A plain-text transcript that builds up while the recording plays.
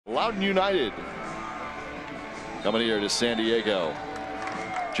Loudon United coming here to San Diego.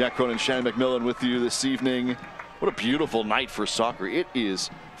 Jack Cronin, Shannon McMillan with you this evening. What a beautiful night for soccer. It is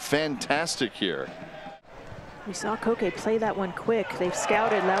fantastic here. We saw Koke play that one quick. They've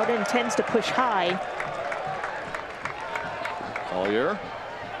scouted. Loudon tends to push high. Collier,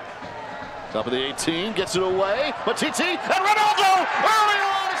 top of the 18, gets it away. Matiti and Ronaldo early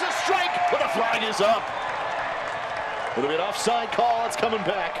on is a strike, but the flag is up. It'll be an offside call. It's coming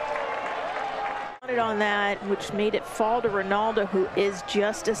back. On that, which made it fall to Ronaldo, who is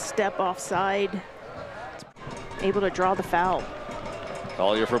just a step offside. Able to draw the foul.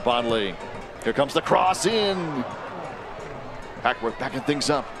 Collier for Bonley. Here comes the cross in. Hackworth backing things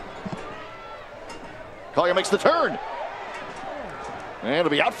up. Collier makes the turn. And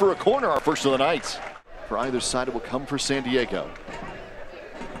it'll be out for a corner, our first of the night. For either side, it will come for San Diego.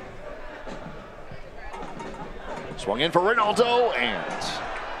 Swung in for Ronaldo, and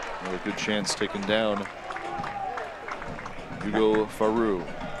another good chance taken down. Hugo Faru.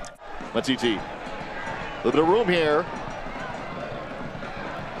 Matiti. A little bit of room here.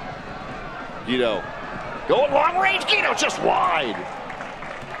 Guido. Going long range. Guido just wide.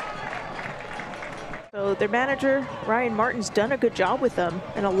 So their manager, Ryan Martin's done a good job with them,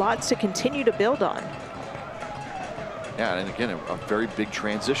 and a lot to continue to build on. Yeah, and again, a very big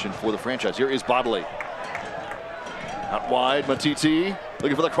transition for the franchise. Here is Bodley. Out wide, Matiti.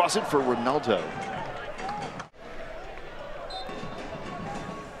 Looking for the cross in for Ronaldo.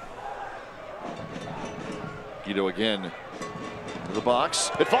 Guido again to the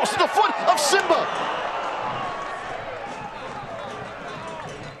box. It falls to the foot of Simba.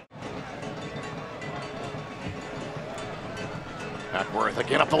 Hackworth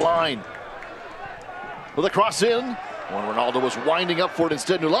again up the line. With a cross in. When Ronaldo was winding up for it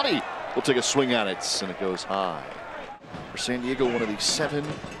instead, Nulani will take a swing at it, and it goes high. For San Diego, one of the 7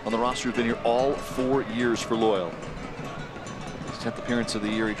 on the roster who've been here all 4 years for Loyal. His 10th appearance of the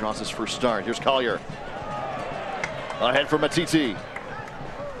year, he draws his first start. Here's Collier. Ahead for Matiti.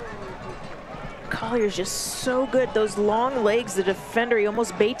 Collier's just so good. Those long legs, the defender, he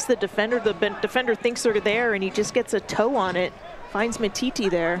almost baits the defender. The defender thinks they're there, and he just gets a toe on it. Finds Matiti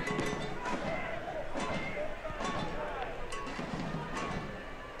there.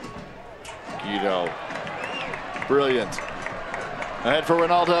 Guido. Brilliant. Ahead for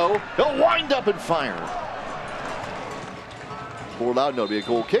Ronaldo. He'll wind up and fire. For Loudon, it'll be a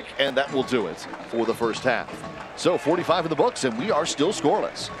goal kick, and that will do it for the first half. So 45 in the books, and we are still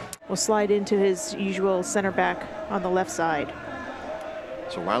scoreless. Will slide into his usual center back on the left side.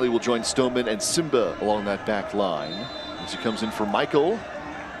 So Riley will join Stoneman and Simba along that back line. As he comes in for Michael.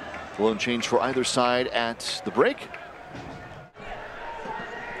 The lone change for either side at the break.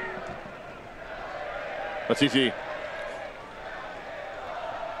 Matiti.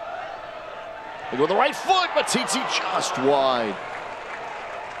 They go with the right foot. Matiti just wide.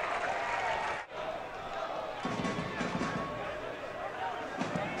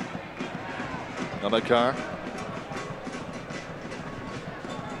 Ahmedkar.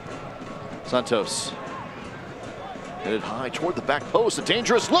 Santos. Headed high toward the back post. A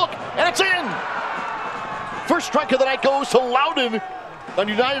dangerous look, and it's in! First strike of the night goes to Loudon. On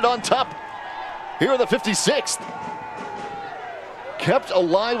United on top. Here in the 56th. Kept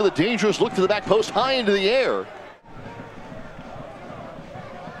alive with a dangerous look to the back post, high into the air.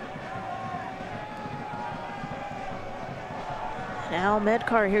 Now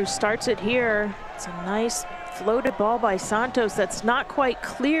Medkar here starts it here. It's a nice floated ball by Santos that's not quite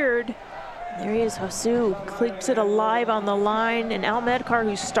cleared. There he is, Josu keeps it alive on the line, and Al Medkar,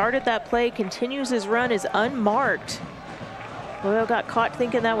 who started that play, continues his run, is unmarked. Loyal got caught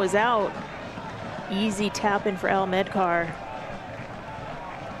thinking that was out. Easy tap in for Al Medkar.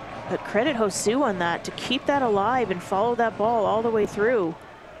 But credit Josu on that, to keep that alive and follow that ball all the way through.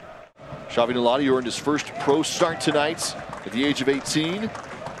 Xavi Nulati earned his first pro start tonight at the age of 18.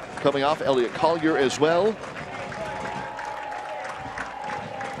 Coming off Elliot Collier as well.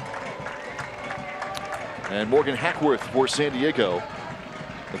 And Morgan Hackworth for San Diego.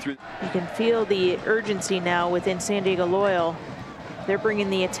 You can feel the urgency now within San Diego Loyal. They're bringing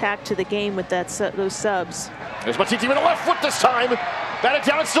the attack to the game with those subs. There's Matiti with a left foot this time. Batted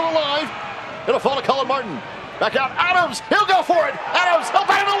down, it's still alive. It'll fall to Colin Martin. Back out, Adams, he'll go for it. Adams, he'll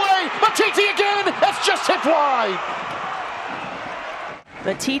bat it away. Matiti again, that's just hit wide.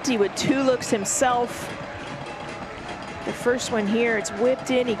 Matiti with 2 looks himself. The first one here, it's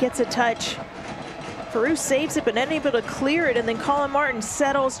whipped in, he gets a touch. Faru saves it, but unable to clear it, and then Colin Martin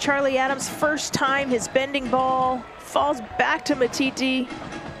settles. Charlie Adams, first time, his bending ball falls back to Matiti.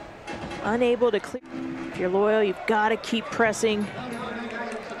 Unable to clear. If you're Loyal, you've got to keep pressing.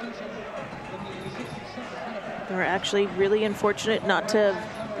 They were actually really unfortunate not to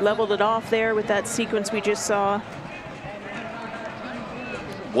have leveled it off there with that sequence we just saw.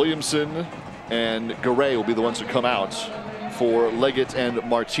 Williamson and Garay will be the ones who come out for Leggett and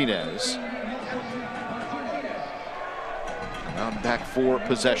Martinez. Now back for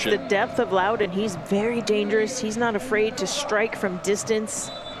possession. The depth of Loudon, he's very dangerous. He's not afraid to strike from distance.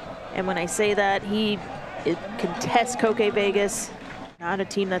 And when I say that, he contests Koke Vegas. Not a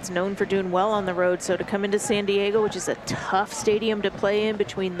team that's known for doing well on the road. So to come into San Diego, which is a tough stadium to play in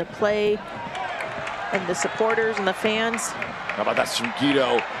between the play and the supporters and the fans. How about that from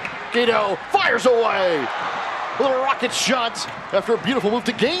Guido? Guido fires away. A little rocket shot after a beautiful move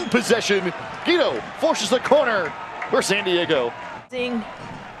to gain possession. Guido forces the corner for San Diego.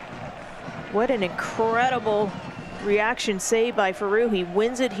 What an incredible reaction save by Faru. He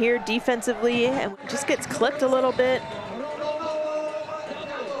wins it here defensively and just gets clipped a little bit.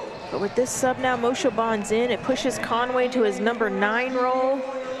 But with this sub now, Moshoban's in. It pushes Conway to his number 9 role.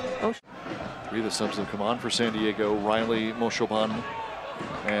 Three of the subs have come on for San Diego. Riley, Moshoban,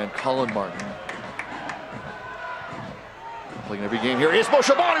 and Colin Martin. Playing every game here is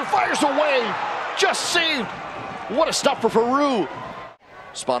Moshoban, who fires away. Just saved. What a stop for Faru.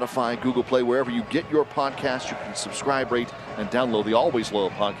 Spotify, Google Play, wherever you get your podcast, you can subscribe, rate, and download the Always Loyal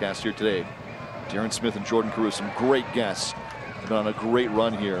podcast here today. Darren Smith and Jordan Carew, some great guests. They've been on a great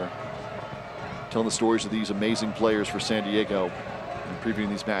run here, telling the stories of these amazing players for San Diego and previewing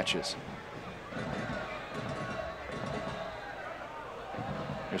these matches.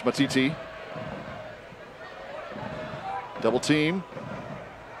 Here's Matiti. Double team.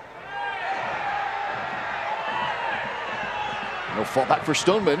 No fallback for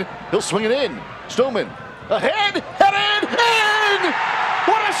Stoneman. He'll swing it in. Stoneman ahead, headed, in!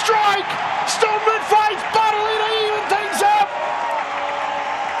 What a strike! Stoneman finds Bodley to even things up!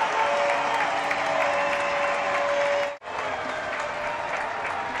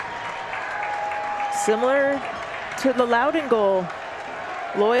 Similar to the Loudon goal.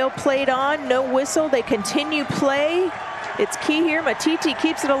 Loyal played on, no whistle, they continue play. It's key here, Matiti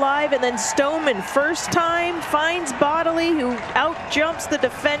keeps it alive, and then Stoneman, first time, finds Bodley, who out-jumps the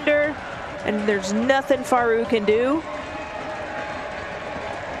defender, and there's nothing Faru can do.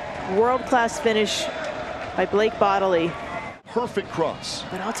 World-class finish by Blake Bodley. Perfect cross.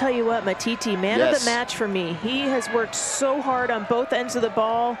 But I'll tell you what, Matiti, man of the match for me. He has worked so hard on both ends of the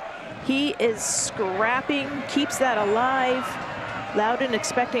ball. He is scrapping, keeps that alive. Loudon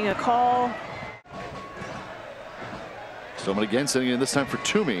expecting a call. Stoneman again sending it in this time for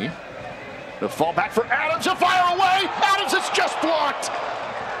Toomey. The fall back for Adams, a fire away. Adams is just blocked.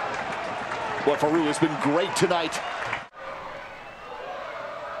 Well, Faru has been great tonight.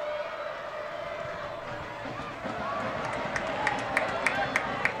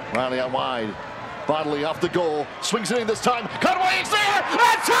 Riley out wide. Bodley off the goal. Swings it in this time. Conway is there.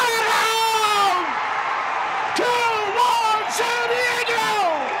 And tie it home! 2-1 San Diego!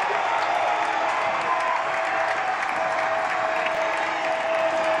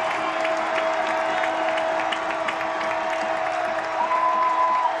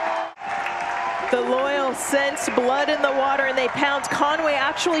 The Loyal sense blood in the water and they pounce. Conway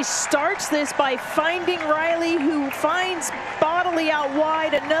actually starts this by finding Riley, who finds Bodley out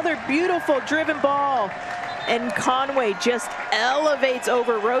wide. Another beautiful driven ball. And Conway just elevates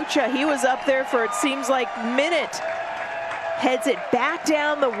over Rocha. He was up there for, it seems like, minute. Heads it back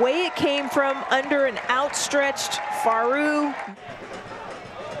down the way it came from, under an outstretched Faru.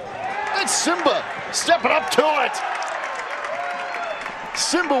 And Simba stepping up to it.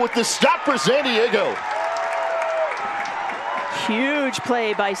 Simba with the stop for San Diego. Huge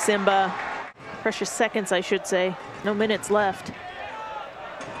play by Simba. Precious seconds, I should say. No minutes left.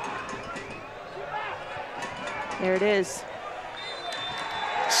 There it is.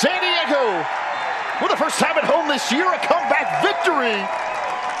 San Diego, for the first time at home this year, a comeback victory.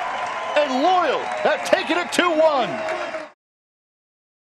 And Loyal have taken it 2-1.